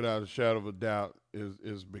is, without a shadow of a doubt,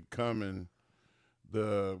 is becoming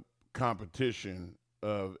the competition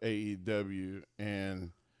of AEW and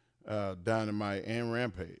Dynamite and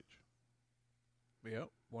Rampage. Yep,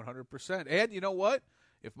 100%. And you know what?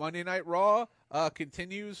 If Monday Night Raw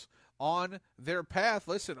continues on their path,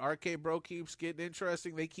 listen, RK Bro keeps getting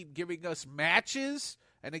interesting. They keep giving us matches.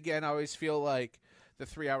 And again, I always feel like the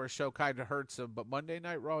 3-hour show kind of hurts them, but Monday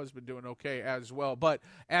Night Raw has been doing okay as well. But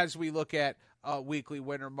as we look at weekly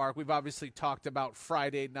winner, Mark, we've obviously talked about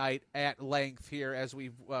Friday night at length here as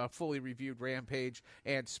we've fully reviewed Rampage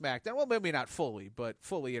and SmackDown. Well, maybe not fully, but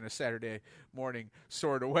fully in a Saturday morning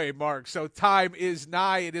sort of way, Mark. So time is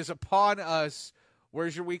nigh. It is upon us.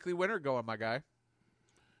 Where's your weekly winner going, my guy?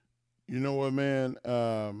 You know what, man?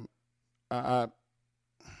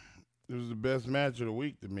 It was the best match of the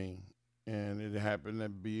week to me, and it happened to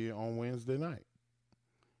be on Wednesday night.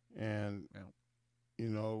 And, you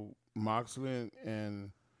know, Moxley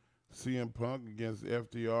and CM Punk against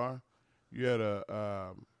FTR. You had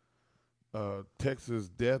a Texas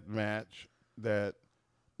death match that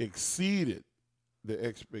exceeded the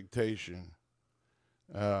expectation.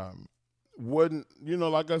 Wasn't, you know,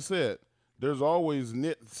 like I said, there's always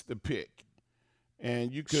nits to pick.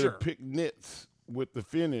 And you could have picked nits with the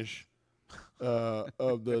finish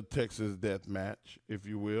of the Texas death match, if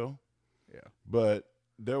you will. Yeah. But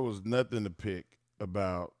there was nothing to pick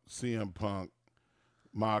about CM Punk,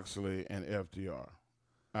 Moxley, and FTR.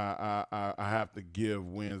 I have to give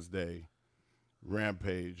Wednesday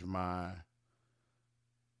Rampage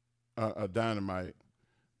Dynamite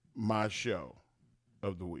my show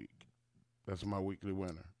of the week. That's my weekly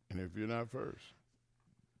winner. And if you're not first,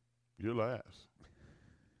 you're last.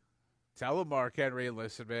 Tell him, Mark Henry,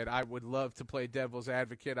 listen, man, I would love to play devil's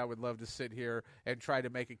advocate. I would love to sit here and try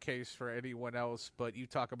to make a case for anyone else, but you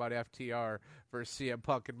talk about FTR versus CM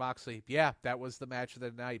Punk and Moxley. Yeah, that was the match of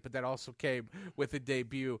the night, but that also came with the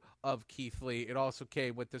debut of Keith Lee. It also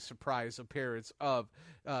came with the surprise appearance of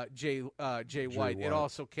Jay White. It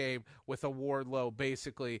also came with a Wardlow,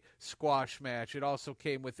 basically, squash match. It also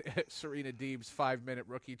came with Serena Deeb's 5-minute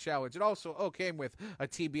rookie challenge. It also came with a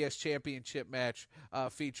TBS championship match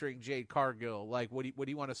featuring Jade Cargill. Like, what do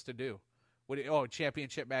you want us to do?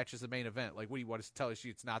 Championship match is the main event. Like, what do you want us to tell us?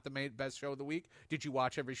 It's not the best show of the week? Did you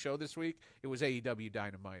watch every show this week? It was AEW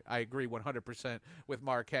Dynamite. I agree 100% with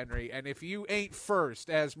Mark Henry. And if you ain't first,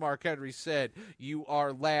 as Mark Henry said, you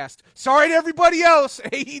are last. Sorry to everybody else.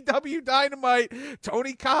 AEW Dynamite,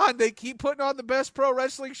 Tony Khan, they keep putting on the best pro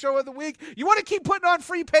wrestling show of the week. You want to keep putting on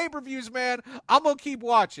free pay-per-views, man? I'm going to keep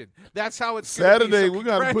watching. That's how it's Saturday. We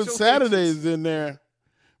got to put Saturdays in there.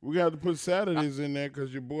 We got to put Saturdays in there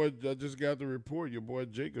because your boy, I just got the report, your boy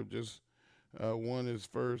Jacob just won his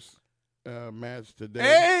first match today.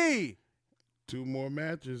 Hey! 2 more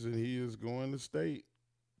matches, and he is going to state.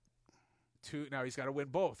 Now he's got to win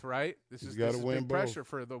both, right? This is big pressure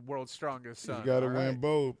for the world's strongest son. He's got to win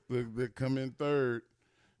both. They come in third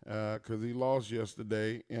because he lost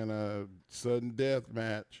yesterday in a sudden death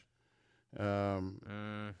match,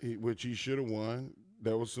 which he should have won.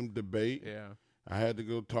 There was some debate. Yeah. I had to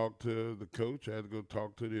go talk to the coach. I had to go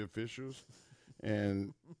talk to the officials.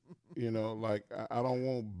 And, you know, like, I don't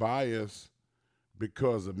want bias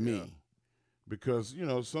because of me. Yeah. Because, you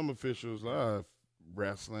know, some officials are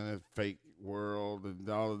wrestling is fake world and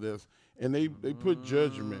all of this. And they put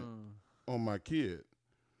judgment on my kid.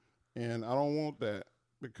 And I don't want that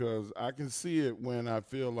because I can see it when I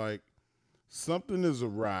feel like something is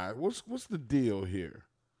awry. What's the deal here?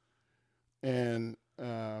 And,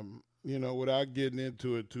 you know, without getting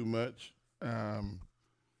into it too much,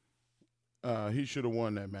 he should have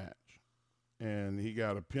won that match. And he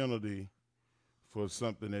got a penalty for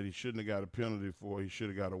something that he shouldn't have got a penalty for. He should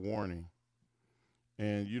have got a warning.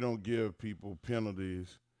 And you don't give people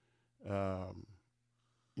penalties,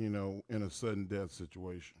 you know, in a sudden death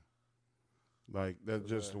situation. Like, that's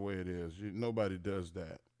just the way it is. Nobody does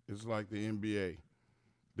that. It's like the NBA.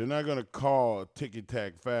 They're not going to call a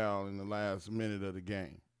ticky-tack foul in the last minute of the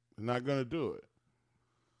game. They're not going to do it.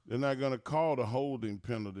 They're not going to call the holding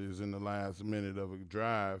penalties in the last minute of a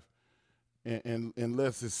drive and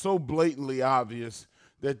unless it's so blatantly obvious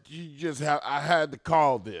that you just I had to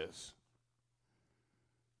call this.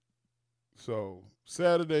 So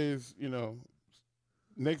Saturdays, you know,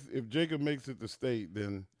 if Jacob makes it to state,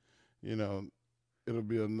 then, you know, it'll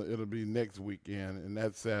be next weekend, and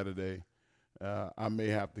that Saturday, I may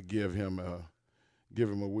have to give him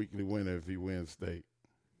a weekly winner if he wins state.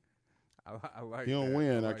 I like he don't that.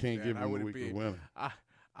 win. I can't give him a weekly winner.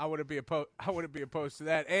 I wouldn't be opposed to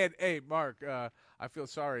that. And hey, Mark, I feel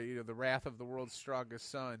sorry. You know, the wrath of the world's strongest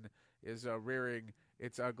son is rearing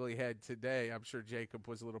its ugly head today. I'm sure Jacob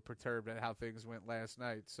was a little perturbed at how things went last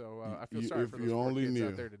night. So I feel sorry for those poor kids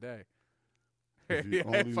out there today.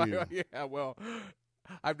 Yeah, well,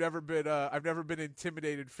 I've never been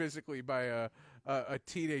intimidated physically by a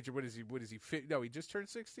teenager. What is he? No, he just turned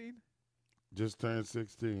 16. Just turned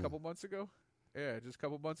 16. A couple months ago? Yeah, just a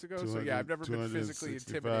couple months ago. So, yeah, I've never been physically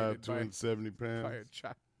intimidated 270 pounds.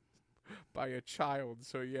 By a child.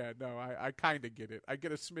 So, yeah, no, I kind of get it. I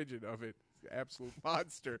get a smidgen of it. Absolute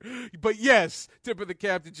monster. But, yes, tip of the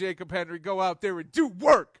cap to Jacob Henry. Go out there and do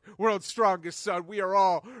work, world's strongest son. We are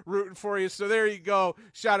all rooting for you. So, there you go.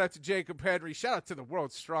 Shout out to Jacob Henry. Shout out to the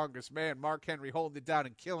world's strongest man, Mark Henry, holding it down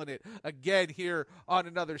and killing it again here on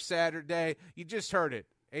another Saturday. You just heard it.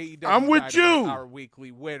 AEW I'm with Dynamite, you. Our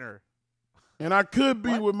weekly winner. And I could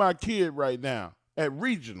be with my kid right now. at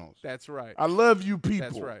regionals. That's right. I love you people.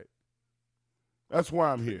 That's right. That's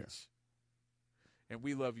why I'm here. And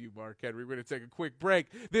we love you, Mark Henry. We're going to take a quick break.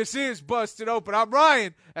 This is Busted Open. I'm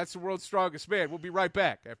Ryan. That's the world's strongest man. We'll be right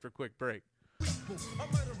back after a quick break.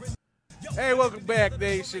 Hey, welcome back,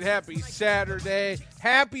 Nation. Happy Saturday.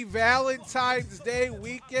 Happy Valentine's Day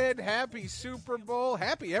weekend. Happy Super Bowl.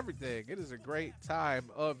 Happy everything. It is a great time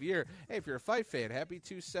of year. Hey, if you're a fight fan, happy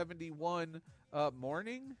 271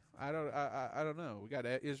 morning. I don't know. We got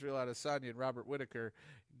Israel Adesanya and Robert Whittaker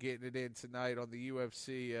getting it in tonight on the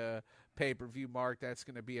UFC pay-per-view, Mark. That's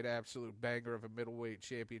going to be an absolute banger of a middleweight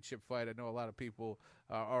championship fight. I know a lot of people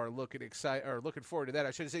are looking forward to that.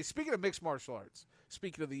 I should say, speaking of mixed martial arts,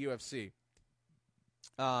 speaking of the UFC,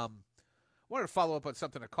 wanted to follow up on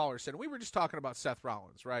something a caller said. We were just talking about Seth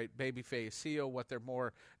Rollins, right? Babyface, heel, what they're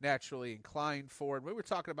more naturally inclined for. And we were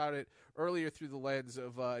talking about it earlier through the lens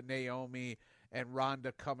of Naomi and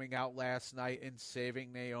Ronda coming out last night and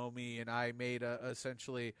saving Naomi. And I made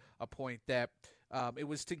essentially a point that it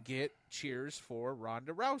was to get cheers for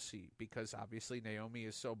Ronda Rousey because obviously Naomi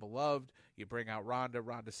is so beloved. You bring out Ronda,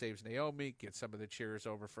 Ronda saves Naomi, get some of the cheers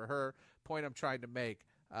over for her. Point I'm trying to make,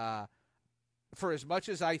 for as much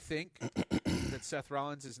as I think that Seth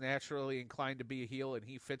Rollins is naturally inclined to be a heel and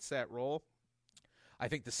he fits that role, I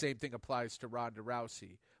think the same thing applies to Ronda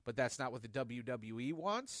Rousey. But that's not what the WWE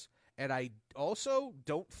wants. And I also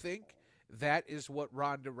don't think that is what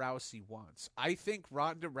Ronda Rousey wants. I think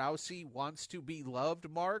Ronda Rousey wants to be loved,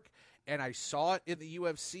 Mark, and I saw it in the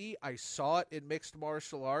UFC. I saw it in mixed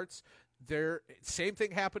martial arts. Same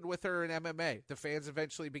thing happened with her in MMA. The fans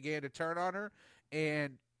eventually began to turn on her,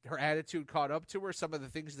 and her attitude caught up to her. Some of the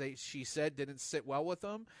things that she said didn't sit well with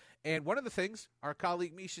them. And one of the things, our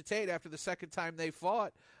colleague Miesha Tate, after the second time they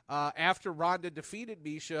fought, after Ronda defeated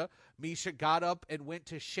Miesha got up and went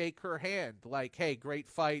to shake her hand. Like, hey, great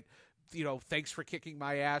fight. Thanks for kicking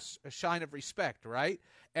my ass, a sign of respect, right?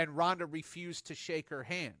 And Ronda refused to shake her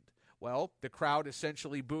hand. Well, the crowd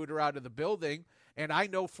essentially booed her out of the building, and I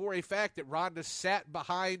know for a fact that Ronda sat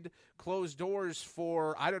behind closed doors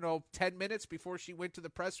for, 10 minutes before she went to the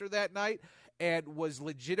presser that night and was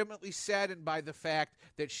legitimately saddened by the fact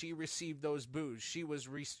that she received those boos. She was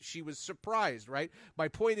surprised, right? My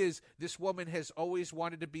point is, this woman has always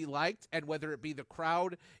wanted to be liked, and whether it be the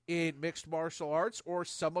crowd in mixed martial arts or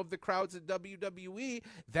some of the crowds in WWE,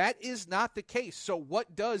 that is not the case. So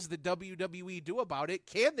what does the WWE do about it?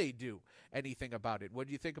 Can they do anything about it? What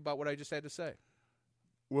do you think about what I just had to say?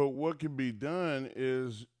 Well, what can be done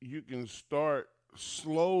is you can start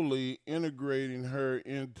slowly integrating her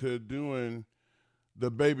into doing the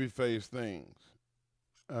babyface things.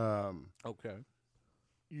 Okay.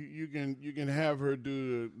 You can have her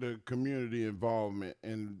do the community involvement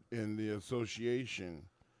and the association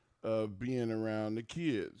of being around the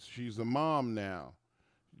kids. She's a mom now,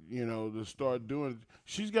 to start doing.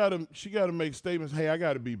 She got to make statements. Hey, I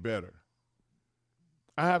got to be better.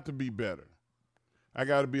 I have to be better. I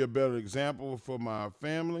got to be a better example for my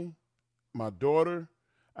family, my daughter.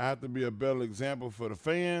 I have to be a better example for the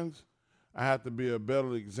fans. I have to be a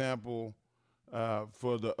better example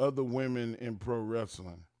for the other women in pro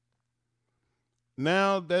wrestling.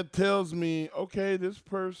 Now that tells me, okay, this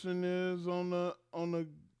person is on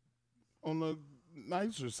the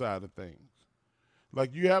nicer side of things.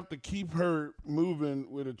 Like, you have to keep her moving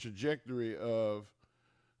with a trajectory of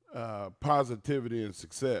positivity and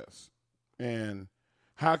success. And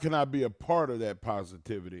how can I be a part of that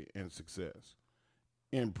positivity and success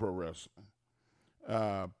in pro wrestling?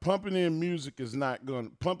 Pumping in music is not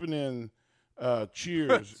going to, pumping in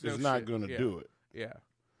cheers is not going to do it. Yeah.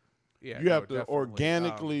 Yeah. You have to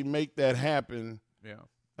organically make that happen.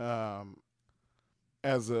 Yeah.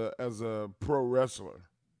 As a pro wrestler.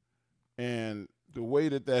 And the way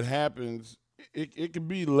that happens, it can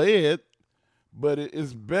be led, but it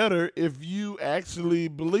is better if you actually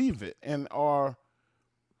believe it and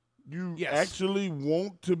actually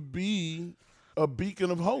want to be a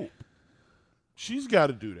beacon of hope. She's got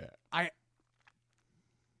to do that.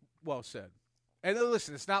 Well said. And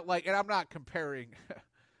listen, it's not like, and I'm not comparing,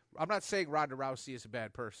 I'm not saying Ronda Rousey is a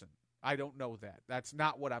bad person. I don't know that. That's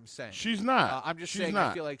not what I'm saying. She's not. I'm just saying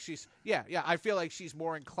I feel like I feel like she's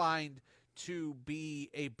more inclined to be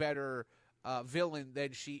a better villain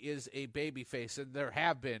than she is a babyface. And there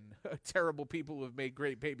have been terrible people who have made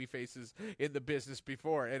great babyfaces in the business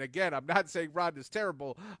before. And again, I'm not saying Ronda's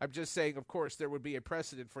terrible. I'm just saying, of course, there would be a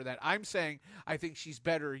precedent for that. I'm saying I think she's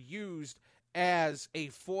better used as a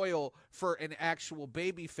foil for an actual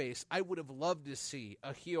babyface. I would have loved to see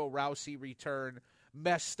a heel Rousey return,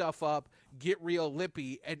 mess stuff up, get real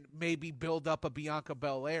lippy, and maybe build up a Bianca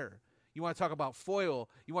Belair. You want to talk about foil.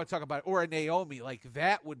 You want to talk about or a Naomi. Like,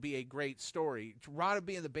 that would be a great story. Ronda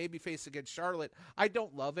being the babyface against Charlotte, I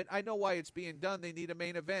don't love it. I know why it's being done. They need a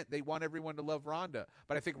main event. They want everyone to love Ronda.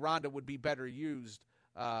 But I think Ronda would be better used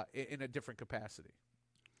in a different capacity.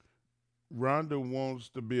 Ronda wants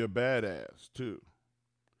to be a badass, too.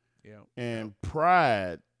 Yeah. And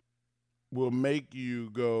pride will make you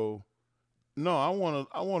go, no, I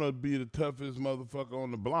want to be the toughest motherfucker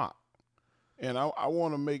on the block. And I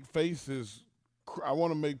want to make faces, I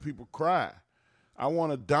want to make people cry. I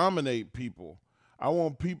want to dominate people. I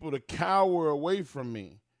want people to cower away from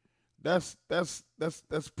me. That's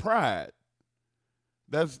pride.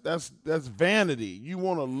 That's vanity. You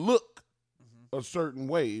want to look a certain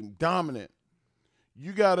way, dominant.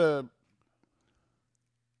 You got to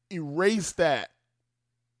erase that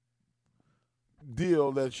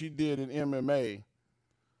deal that she did in MMA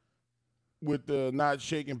with the not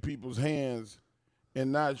shaking people's hands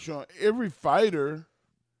and not showing. Every fighter,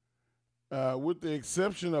 with the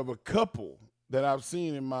exception of a couple that I've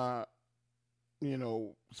seen in my,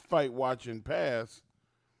 fight watching past,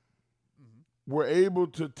 were able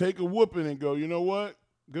to take a whooping and go, you know what?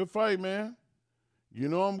 Good fight, man. You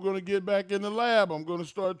know I'm going to get back in the lab. I'm going to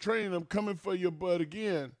start training. I'm coming for your butt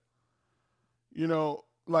again.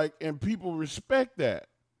 And people respect that.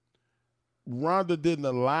 Ronda didn't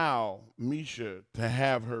allow Misha to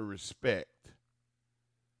have her respect.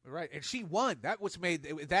 Right, and she won. That was made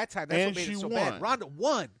at that time. That's and what made she it so won. bad. Ronda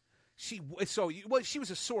won. She was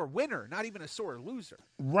a sore winner, not even a sore loser.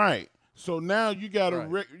 Right. So now you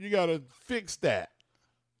gotta fix that.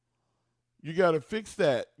 You gotta fix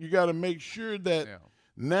that. You gotta make sure that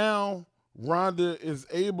now Ronda is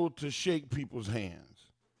able to shake people's hands.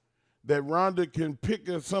 That Ronda can pick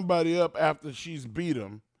somebody up after she's beat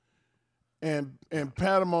them and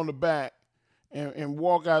pat them on the back and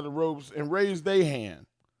walk out the ropes and raise their hand.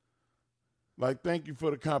 Like, thank you for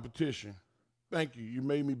the competition. Thank you. You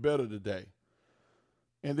made me better today.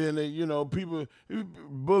 And then,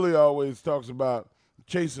 Bully always talks about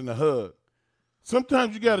chasing the hug.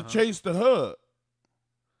 Sometimes you got to chase the hug.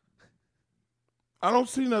 I don't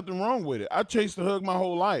see nothing wrong with it. I chased the hug my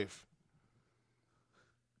whole life.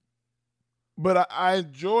 But I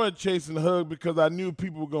enjoyed chasing the hug because I knew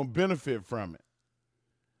people were going to benefit from it.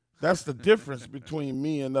 That's the difference between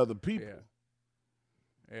me and other people.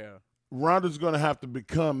 Yeah. Ronda's going to have to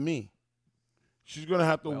become me. She's going to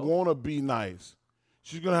have to want to be nice.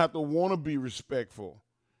 She's going to have to want to be respectful.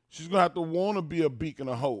 She's going to have to want to be a beacon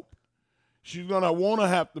of hope. She's going to want to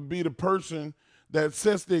have to be the person that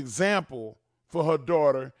sets the example for her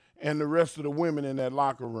daughter and the rest of the women in that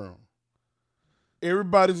locker room.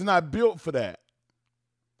 Everybody's not built for that,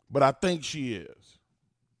 but I think she is.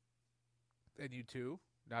 And you two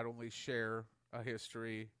not only share a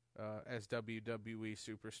history as WWE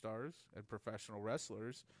superstars and professional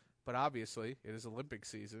wrestlers, but obviously it is Olympic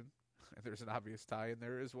season, and there's an obvious tie in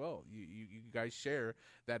there as well. You guys share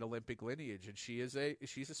that Olympic lineage, and she's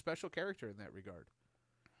a special character in that regard.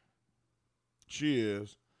 She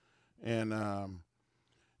is, and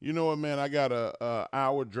you know what, man? I got a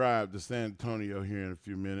hour drive to San Antonio here in a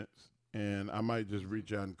few minutes, and I might just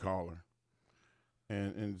reach out and call her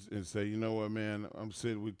and say, you know what, man?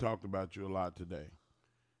 We talked about you a lot today,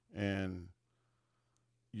 and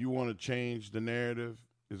you want to change the narrative,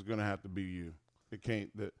 it's going to have to be you.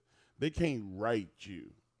 They can't write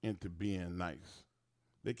you into being nice.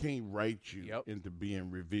 They can't write you into being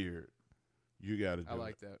revered. You got to do it. I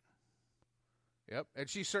like that. Yep, and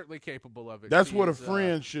she's certainly capable of it. That's what a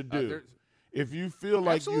friend should do. If you feel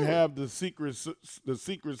like you have the secret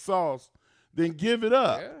sauce, then give it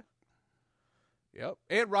up. Yeah. Yep.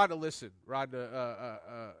 And Ronda, listen,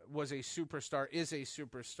 Ronda was a superstar, is a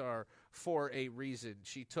superstar for a reason.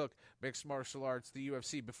 She took mixed martial arts, the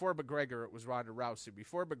UFC. Before McGregor, it was Ronda Rousey.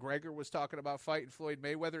 Before McGregor was talking about fighting Floyd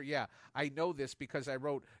Mayweather, yeah, I know this because I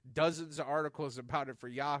wrote dozens of articles about it for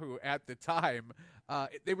Yahoo at the time.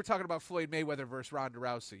 They were talking about Floyd Mayweather versus Ronda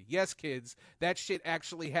Rousey. Yes, kids, that shit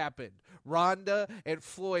actually happened. Ronda and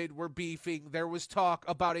Floyd were beefing. There was talk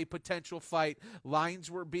about a potential fight.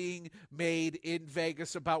 Lines were being made in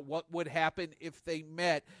Vegas about what would happen if they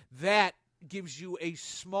met. That gives you a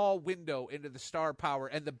small window into the star power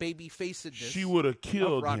and the baby facedness. She would have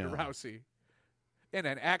killed Ronda him. Rousey in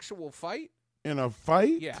an actual fight. In a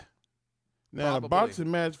fight? Yeah. Now, in a boxing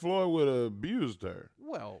match, Floyd would have abused her.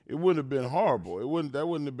 Well, it wouldn't have been horrible. That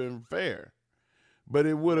wouldn't have been fair. But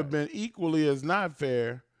it would have been equally as not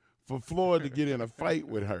fair for Floyd to get in a fight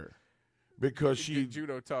with her, because she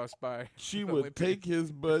judo tossed by. She would take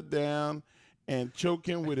his butt down and choke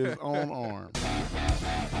him with his own arm.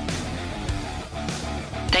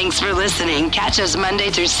 Thanks for listening. Catch us Monday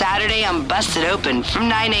through Saturday on Busted Open from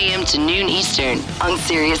 9 a.m. to noon Eastern on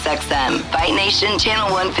SiriusXM, Fight Nation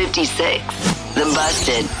Channel 156. The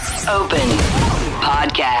Busted Open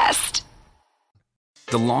Podcast.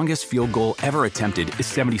 The longest field goal ever attempted is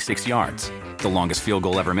 76 yards. The longest field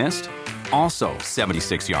goal ever missed? Also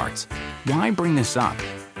 76 yards. Why bring this up?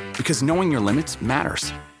 Because knowing your limits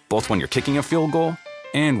matters, both when you're kicking a field goal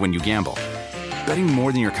and when you gamble. Betting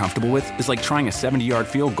more than you're comfortable with is like trying a 70-yard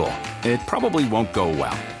field goal. It probably won't go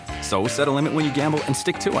well. So set a limit when you gamble and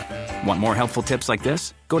stick to it. Want more helpful tips like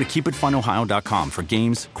this? Go to keepitfunohio.com for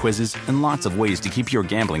games, quizzes, and lots of ways to keep your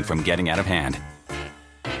gambling from getting out of hand.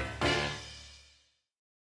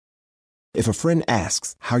 If a friend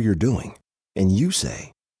asks how you're doing, and you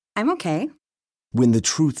say, I'm okay. When the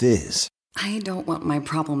truth is, I don't want my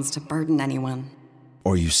problems to burden anyone.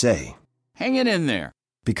 Or you say, hang it in there.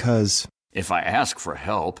 Because if I ask for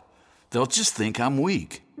help, they'll just think I'm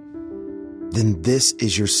weak. Then this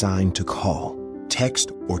is your sign to call,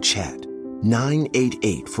 text, or chat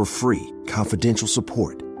 988 for free, confidential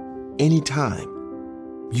support. Anytime.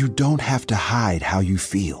 You don't have to hide how you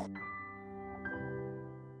feel.